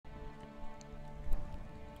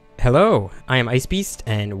Hello, I am IceBeast,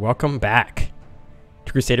 and welcome back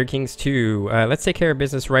to Crusader Kings 2. Let's take care of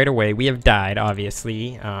business right away. We have died,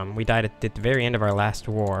 obviously. We died at the very end of our last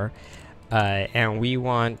war. And we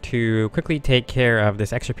want to quickly take care of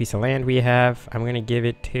this extra piece of land we have. I'm going to give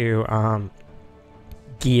it to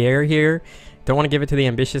Sudrejyar here. Don't want to give it to the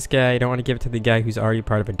ambitious guy. Don't want to give it to the guy who's already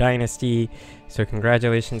part of a dynasty. So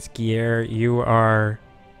congratulations, Sudrejyar. You are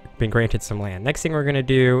been granted some land. Next thing we're going to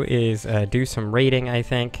do is do some raiding, I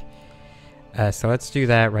think. So let's do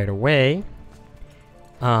that right away.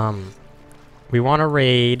 We want to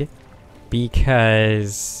raid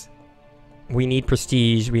because we need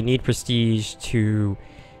prestige. We need prestige to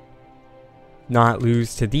not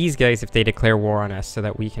lose to these guys if they declare war on us, so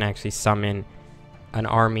that we can actually summon an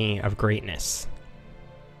army of greatness.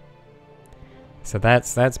 So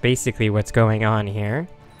that's basically what's going on here.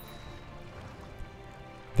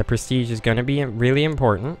 The prestige is going to be really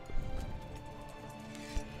important.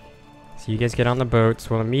 So you guys get on the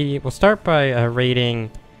boats. We'll start by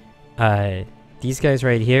raiding these guys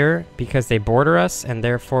right here because they border us, and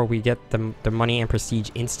therefore we get the money and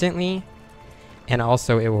prestige instantly. And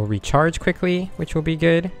also it will recharge quickly, which will be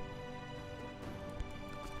good.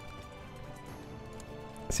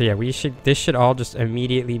 So yeah, this should all just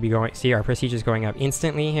immediately be going. See, our prestige is going up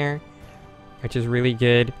instantly here, which is really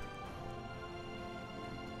good.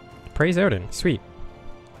 Praise Odin. Sweet.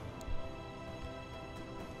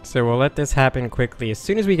 So we'll let this happen quickly. As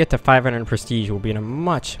soon as we get to 500 prestige, we'll be in a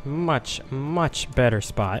much better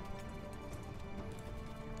spot.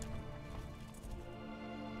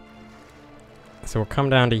 So we'll come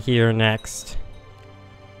down to here next.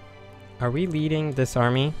 Are we leading this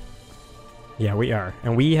army? Yeah, we are.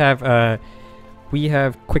 And we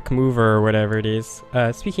have quick mover or whatever it is.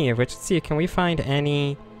 Speaking of which, let's see, can we find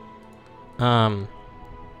any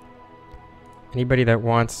anybody that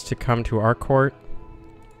wants to come to our court?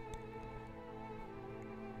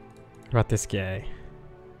 What about this guy?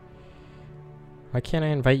 Why can't I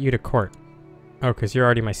invite you to court? Oh, because you're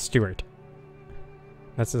already my steward.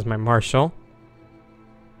 This is my marshal.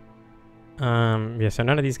 Yeah, so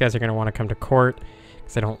none of these guys are going to want to come to court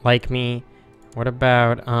because they don't like me. What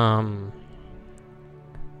about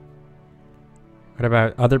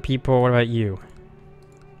other people? What about you?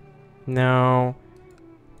 No.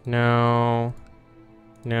 No.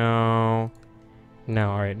 No. No.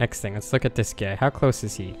 Alright, next thing. Let's look at this guy. How close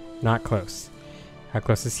is he? Not close. How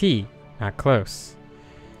close is he? Not close.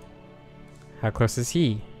 How close is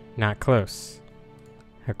he? Not close.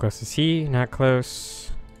 How close is he? Not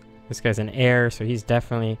close. This guy's an heir, so he's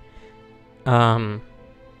definitely... If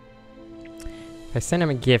I send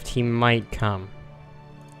him a gift, he might come.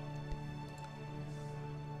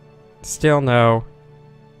 Still no.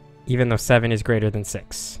 Even though 7 is greater than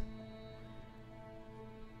 6.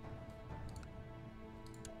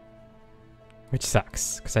 Which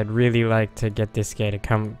sucks, because I'd really like to get this guy to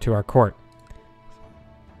come to our court.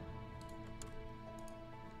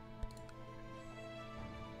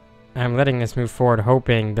 I'm letting this move forward,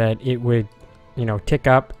 hoping that it would, you know, tick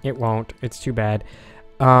up. It won't. It's too bad.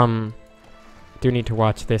 Do need to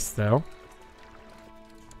watch this, though.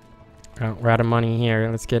 We're out of money here.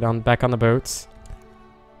 Let's get back on the boats.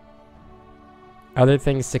 Other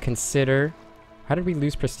things to consider. How did we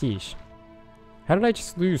lose prestige? How did I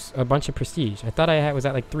just lose a bunch of prestige? I thought I was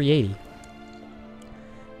at like 380.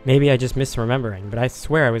 Maybe I just misremembering, but I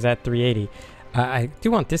swear I was at 380. I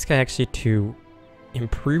do want this guy actually to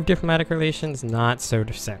improve diplomatic relations, not sow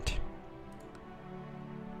dissent.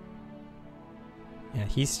 Yeah,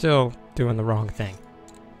 he's still doing the wrong thing.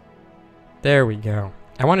 There we go.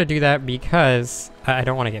 I want to do that because I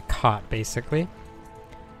don't want to get caught, basically.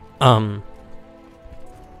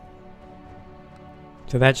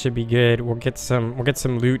 So that should be good. We'll get some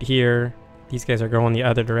loot here. These guys are going the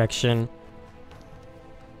other direction.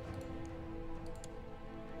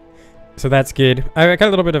 So that's good. I got a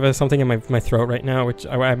little bit of something in my throat right now, which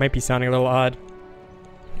I might be sounding a little odd.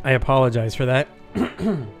 I apologize for that.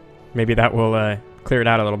 Maybe that will clear it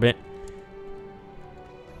out a little bit.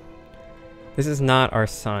 This is not our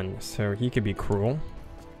son, so he could be cruel.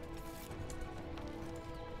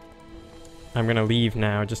 I'm gonna leave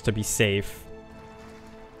now just to be safe.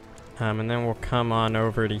 And then we'll come on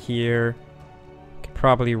over to here. Could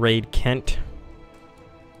probably raid Kent.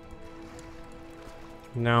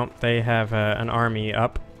 No, they have an army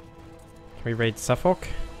up. Can we raid Suffolk?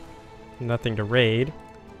 Nothing to raid.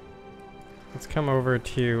 Let's come over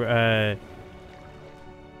to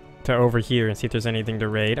over here and see if there's anything to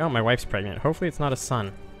raid. Oh, my wife's pregnant. Hopefully it's not a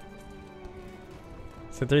son.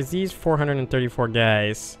 So there's these 434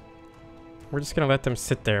 guys. We're just gonna let them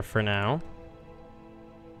sit there for now.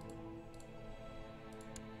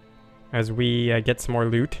 as we get some more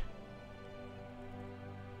loot.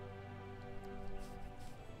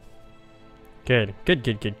 Good. Good,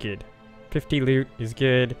 good, good, good. 50 loot is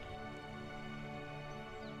good.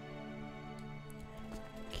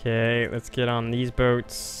 Okay, let's get on these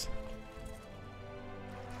boats.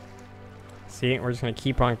 See, we're just gonna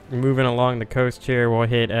keep on moving along the coast here. We'll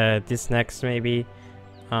hit this next maybe.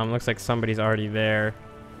 Looks like somebody's already there.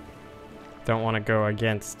 Don't want to go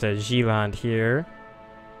against Zealand here.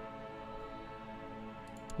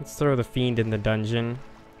 Let's throw the fiend in the dungeon.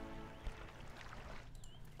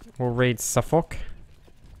 We'll raid Suffolk.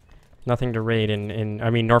 Nothing to raid I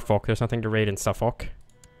mean Norfolk. There's nothing to raid in Suffolk.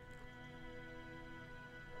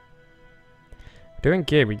 Doing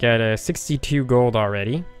good. We got 62 gold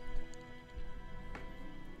already.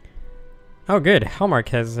 Oh, good. Hallmark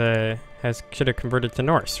should have converted to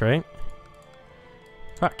Norse, right?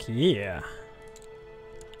 Fuck yeah.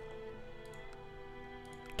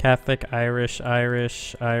 Catholic, Irish,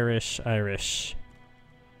 Irish, Irish, Irish.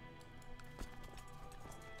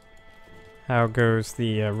 How goes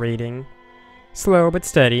the rating? Slow but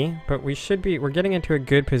steady, but we're getting into a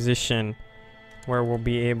good position where we'll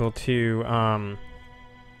be able to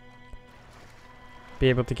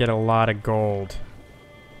get a lot of gold.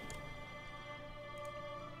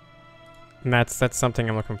 And that's something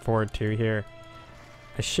I'm looking forward to here.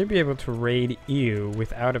 I should be able to raid you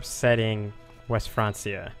without upsetting West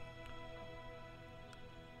Francia.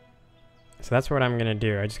 So that's what I'm gonna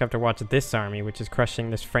do. I just have to watch this army, which is crushing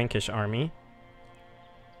this Frankish army.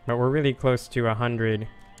 But we're really close to 100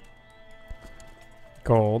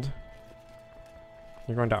 gold.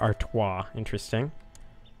 You're going to Artois. Interesting.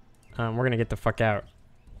 We're gonna get the fuck out.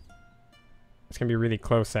 It's gonna be really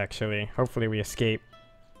close, actually. Hopefully we escape.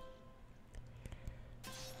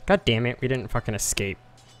 God damn it, we didn't fucking escape.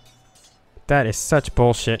 That is such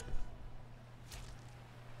bullshit.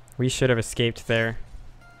 We should have escaped there.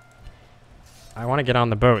 I want to get on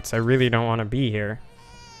the boats. I really don't want to be here.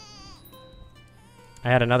 I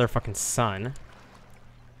had another fucking son.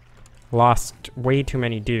 Lost way too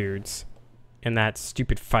many dudes in that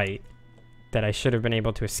stupid fight that I should have been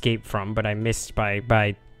able to escape from, but I missed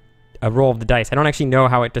by a roll of the dice. I don't actually know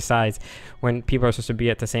how it decides when people are supposed to be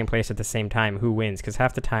at the same place at the same time who wins, because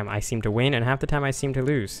half the time I seem to win and half the time I seem to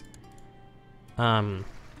lose. So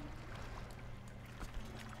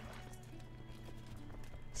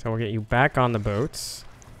we'll get you back on the boats.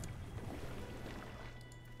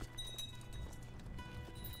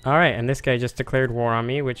 Alright, and this guy just declared war on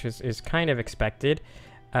me, which is kind of expected.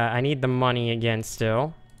 I need the money again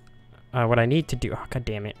still. What I need to do... Oh, god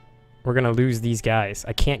damn it. We're gonna lose these guys.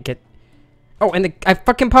 I can't get... Oh, and I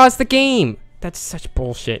fucking paused the game! That's such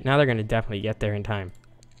bullshit. Now they're gonna definitely get there in time.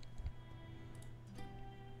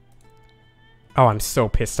 Oh, I'm so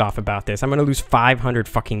pissed off about this. I'm gonna lose 500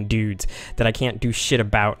 fucking dudes that I can't do shit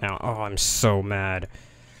about now. Oh, I'm so mad.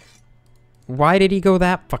 Why did he go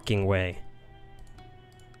that fucking way?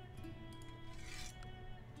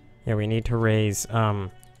 Yeah, we need to raise, Oh,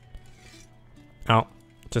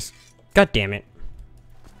 just... God damn it.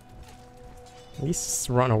 At least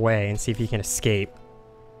run away and see if he can escape.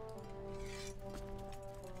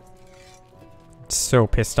 So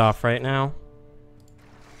pissed off right now.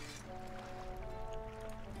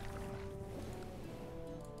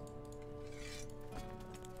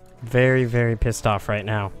 Very, very pissed off right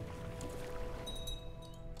now.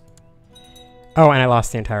 Oh, and I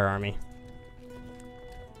lost the entire army.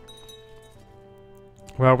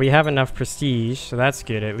 Well, we have enough prestige, so that's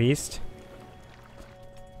good at least.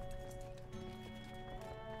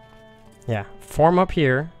 Yeah, form up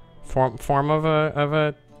here. Form of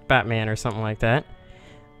a Batman or something like that.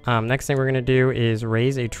 Next thing we're gonna do is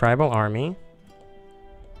raise a tribal army.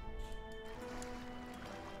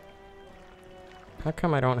 How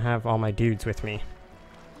come I don't have all my dudes with me?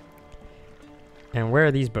 And where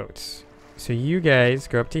are these boats? So you guys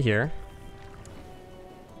go up to here.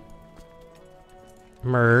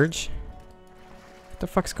 Merge. What the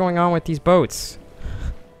fuck's going on with these boats?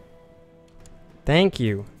 Thank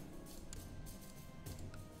you.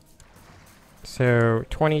 So,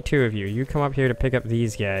 22 of you. You come up here to pick up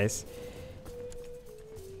these guys.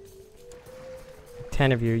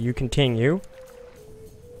 10 of you. You continue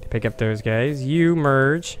to pick up those guys. You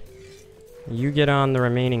merge. You get on the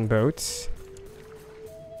remaining boats.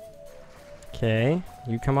 Okay.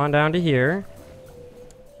 You come on down to here.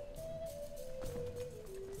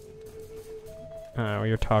 Oh,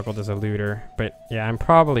 you're toggled as a looter. But, yeah, I'm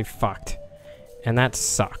probably fucked. And that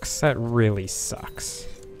sucks. That really sucks.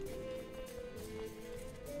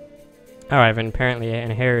 Oh, I've apparently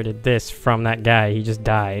inherited this from that guy. He just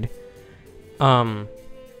died.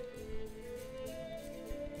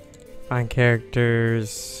 Find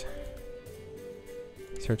characters.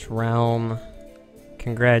 Search realm.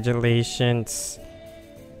 Congratulations.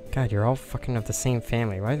 God, you're all fucking of the same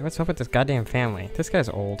family. What's up with this goddamn family? This guy's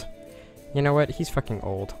old. You know what? He's fucking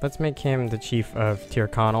old. Let's make him the chief of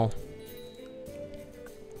Tyrconnell.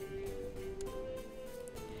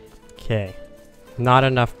 Okay. Not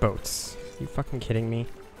enough boats. Are you fucking kidding me?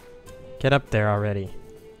 Get up there already.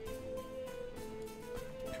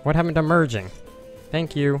 What happened to merging?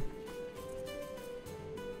 Thank you.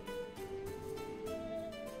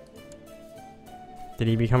 Did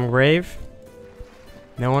he become grave?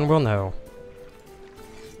 No one will know.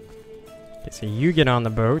 Okay, so you get on the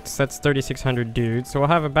boats. That's 3,600 dudes. So we'll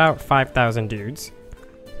have about 5,000 dudes.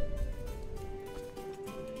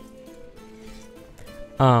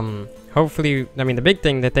 Hopefully, I mean, the big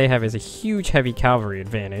thing that they have is a huge heavy cavalry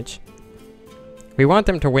advantage. We want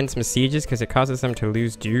them to win some sieges because it causes them to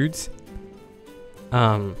lose dudes.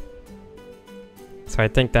 So I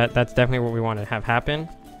think that's definitely what we want to have happen.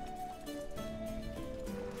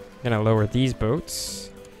 Gonna lower these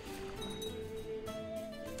boats.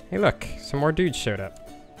 Hey look, some more dudes showed up.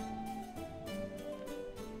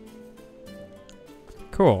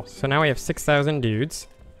 Cool, so now we have 6,000 dudes.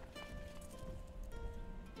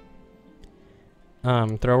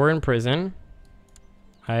 Throw her in prison.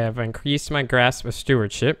 I have increased my grasp of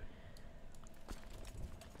stewardship.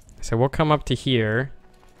 So we'll come up to here.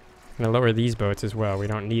 I'm gonna lower these boats as well, we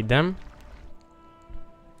don't need them.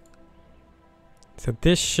 So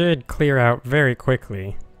this should clear out very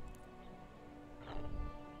quickly.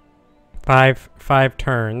 Five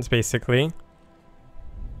turns, basically.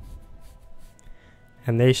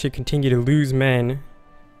 And they should continue to lose men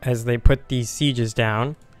as they put these sieges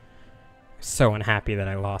down. So unhappy that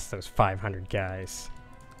I lost those 500 guys.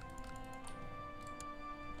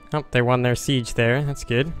 Oh, they won their siege there. That's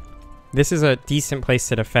good. This is a decent place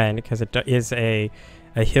to defend because it is a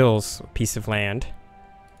hills piece of land.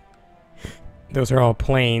 Those are all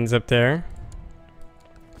plains up there.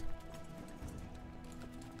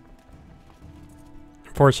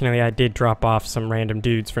 Fortunately, I did drop off some random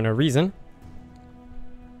dudes for no reason.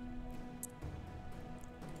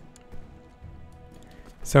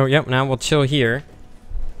 So, yep, now we'll chill here.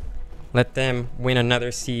 Let them win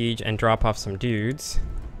another siege and drop off some dudes.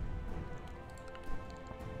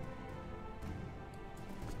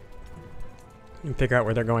 And figure out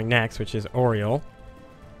where they're going next, which is Oriel.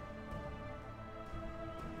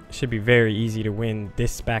 Should be very easy to win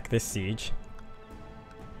this siege.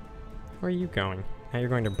 Where are you going? Now you're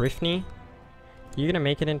going to Brittany? You gonna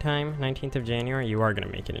make it in time? 19th of January? You are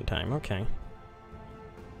gonna make it in time, okay.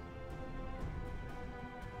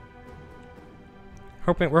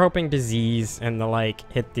 We're hoping disease and the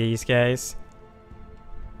like hit these guys.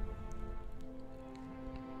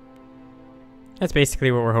 That's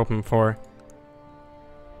basically what we're hoping for.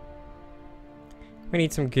 We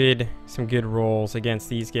need some good rolls against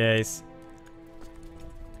these guys.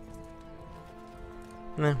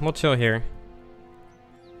 Nah, we'll chill here.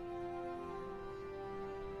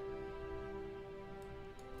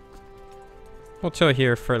 We'll chill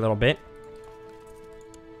here for a little bit.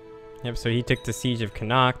 Yep, so he took the siege of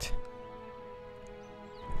Connacht.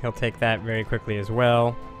 He'll take that very quickly as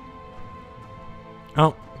well.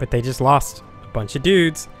 Oh, but they just lost a bunch of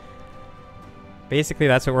dudes. Basically,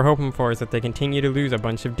 that's what we're hoping for, is that they continue to lose a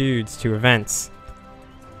bunch of dudes to events.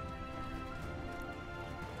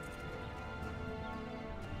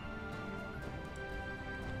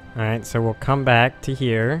 Alright, so we'll come back to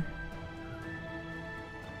here.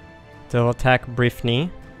 They'll attack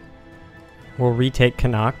Brittany. We'll retake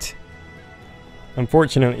Connacht.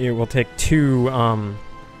 Unfortunately, it will take two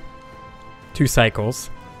cycles.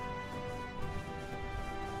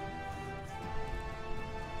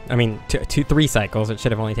 I mean, three cycles. It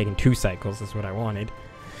should have only taken 2 cycles is what I wanted.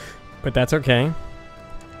 But that's okay.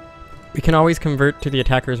 We can always convert to the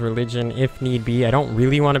attacker's religion if need be. I don't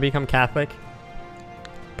really want to become Catholic.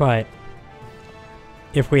 But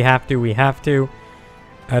if we have to, we have to.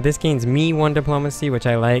 This gains me 1 diplomacy, which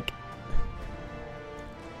I like.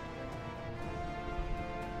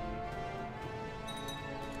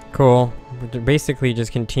 Cool. We're basically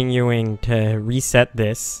just continuing to reset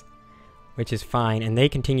this, which is fine, and they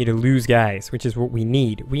continue to lose guys, which is what we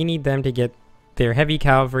need. We need them to get their heavy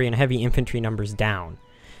cavalry and heavy infantry numbers down.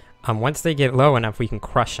 Once they get low enough, we can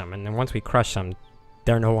crush them, and then once we crush them,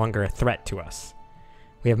 they're no longer a threat to us.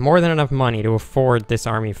 We have more than enough money to afford this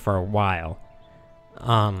army for a while.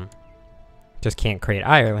 Just can't create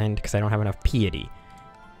Ireland because I don't have enough piety.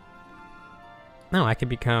 No, I could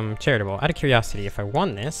become charitable. Out of curiosity, if I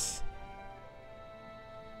won this,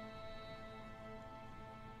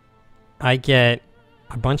 I get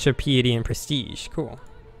A bunch of piety and prestige. Cool.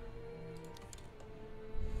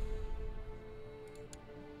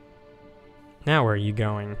 Now where are you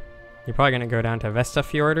going? You're probably going to go down to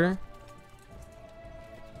Vestafjordur.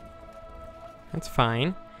 That's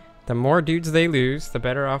fine. The more dudes they lose, the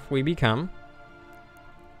better off we become.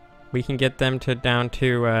 We can get them to down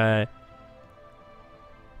to,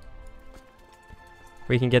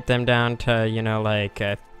 we can get them down to, you know, like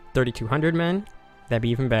 3,200 men. That'd be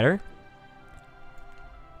even better.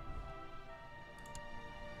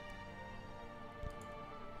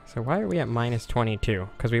 So why are we at minus 22?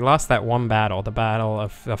 Because we lost that one battle, the battle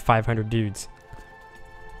of 500 dudes.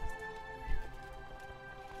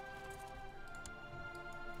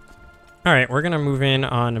 Alright, we're gonna move in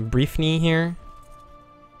on Briefni here.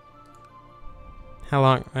 How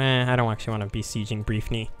long? I don't actually want to be sieging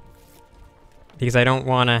Briefni. Because I don't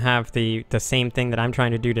want to have the same thing that I'm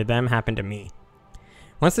trying to do to them happen to me.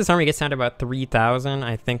 Once this army gets down to about 3,000,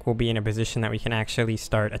 I think we'll be in a position that we can actually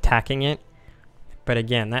start attacking it. But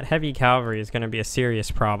again, that heavy cavalry is going to be a serious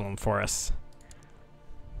problem for us.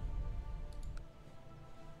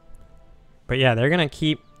 But yeah, they're going to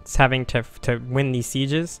keep having to win these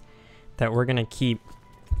sieges that we're going to keep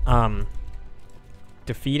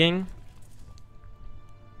defeating.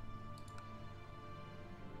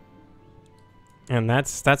 And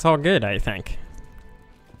that's all good, I think.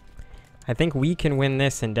 I think we can win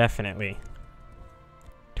this indefinitely.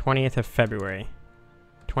 20th of February.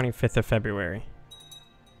 25th of February.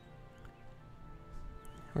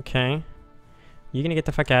 Okay. You gonna get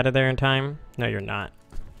the fuck out of there in time? No, you're not.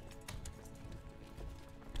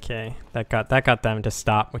 Okay, that got them to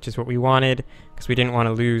stop, which is what we wanted, because we didn't want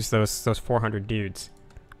to lose those 400 dudes.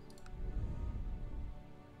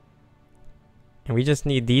 And we just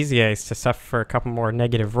need these guys to suffer for a couple more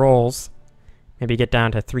negative rolls. Maybe get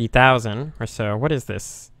down to 3,000 or so. What is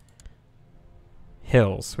this?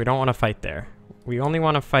 Hills. We don't want to fight there. We only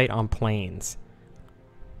want to fight on plains.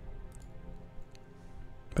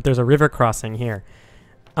 But there's a river crossing here.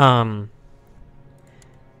 So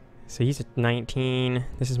he's at 19.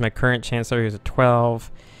 This is my current chancellor who's at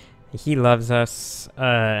 12. He loves us.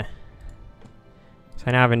 So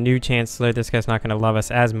I now have a new chancellor. This guy's not going to love us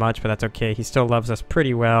as much, but that's okay. He still loves us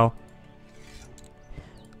pretty well.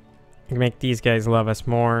 I can make these guys love us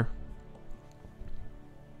more.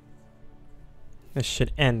 This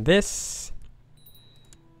should end this.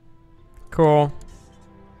 Cool.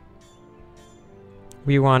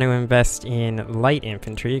 We want to invest in light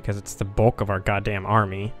infantry because it's the bulk of our goddamn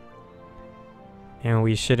army. And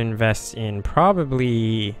we should invest in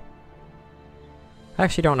probably... I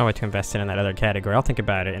actually don't know what to invest in that other category. I'll think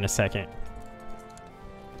about it in a second.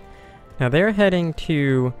 Now they're heading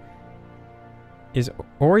to...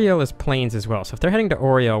 Oriel is plains as well. So if they're heading to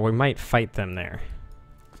Oriel, we might fight them there.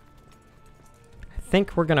 I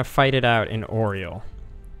think we're going to fight it out in Oriel.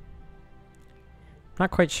 Not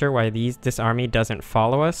quite sure why this army doesn't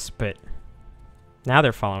follow us, but now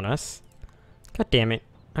they're following us. God damn it.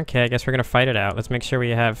 Okay, I guess we're going to fight it out. Let's make sure we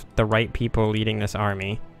have the right people leading this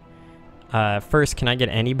army. First, can I get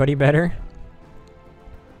anybody better?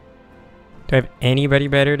 Do I have anybody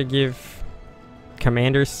better to give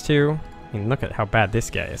commanders to? I mean, look at how bad this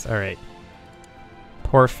guy is. Alright.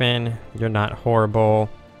 Porfin, you're not horrible.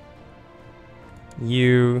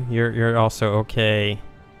 You're also okay.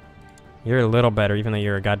 You're a little better, even though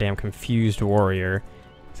you're a goddamn confused warrior.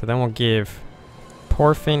 So then we'll give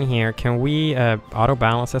Porfin here. Can we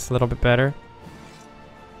auto-balance this a little bit better?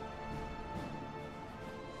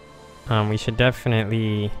 We should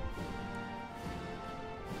definitely...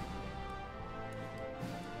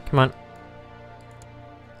 Come on.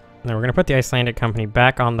 Now we're going to put the Icelandic company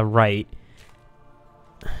back on the right.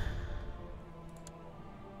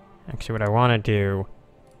 Actually, what I want to do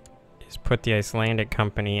is put the Icelandic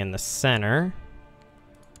company in the center.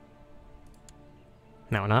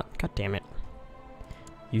 No, not. God damn it.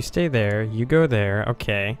 You stay there. You go there.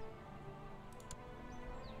 Okay.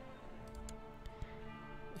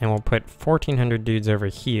 And we'll put 1,400 dudes over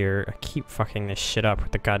here. I keep fucking this shit up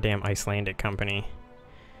with the goddamn Icelandic company.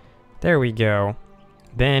 There we go.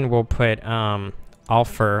 Then we'll put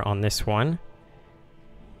Alfur on this one.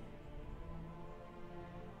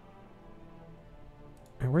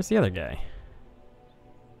 Where's the other guy?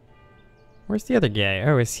 Where's the other guy?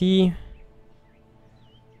 Oh, is he...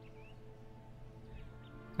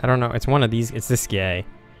 I don't know. It's one of these. It's this guy.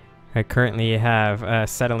 I currently have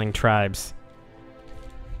settling tribes.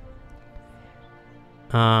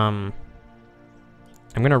 I'm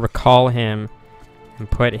going to recall him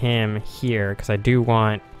and put him here because I do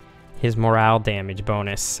want his morale damage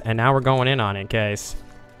bonus. And now we're going in on it, guys.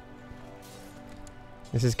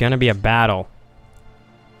 This is going to be a battle.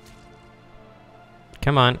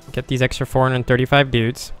 Come on, get these extra 435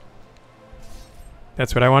 dudes.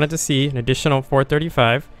 That's what I wanted to see, an additional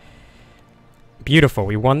 435. Beautiful,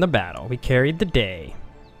 we won the battle. We carried the day.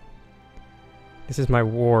 This is my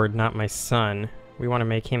ward, not my son. We want to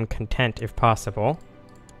make him content if possible.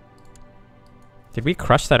 Did we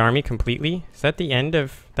crush that army completely? Is that the end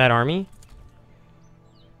of that army?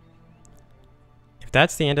 If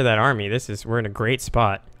that's the end of that army, we're in a great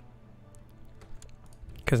spot.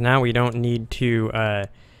 Because now we don't need to have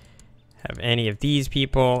any of these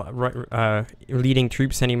people leading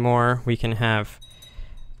troops anymore. We can have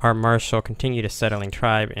our marshal continue to settling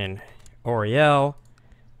tribe in Oriel.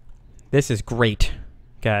 This is great,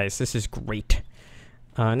 guys. This is great.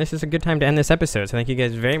 And this is a good time to end this episode, so thank you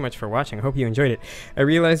guys very much for watching. I hope you enjoyed it. I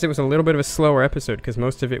realized it was a little bit of a slower episode because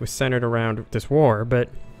most of it was centered around this war, but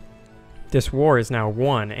this war is now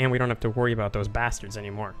won, and we don't have to worry about those bastards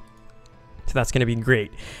anymore. So that's going to be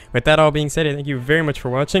great. With that all being said, thank you very much for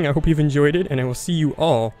watching. I hope you've enjoyed it, and I will see you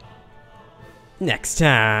all next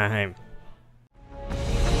time.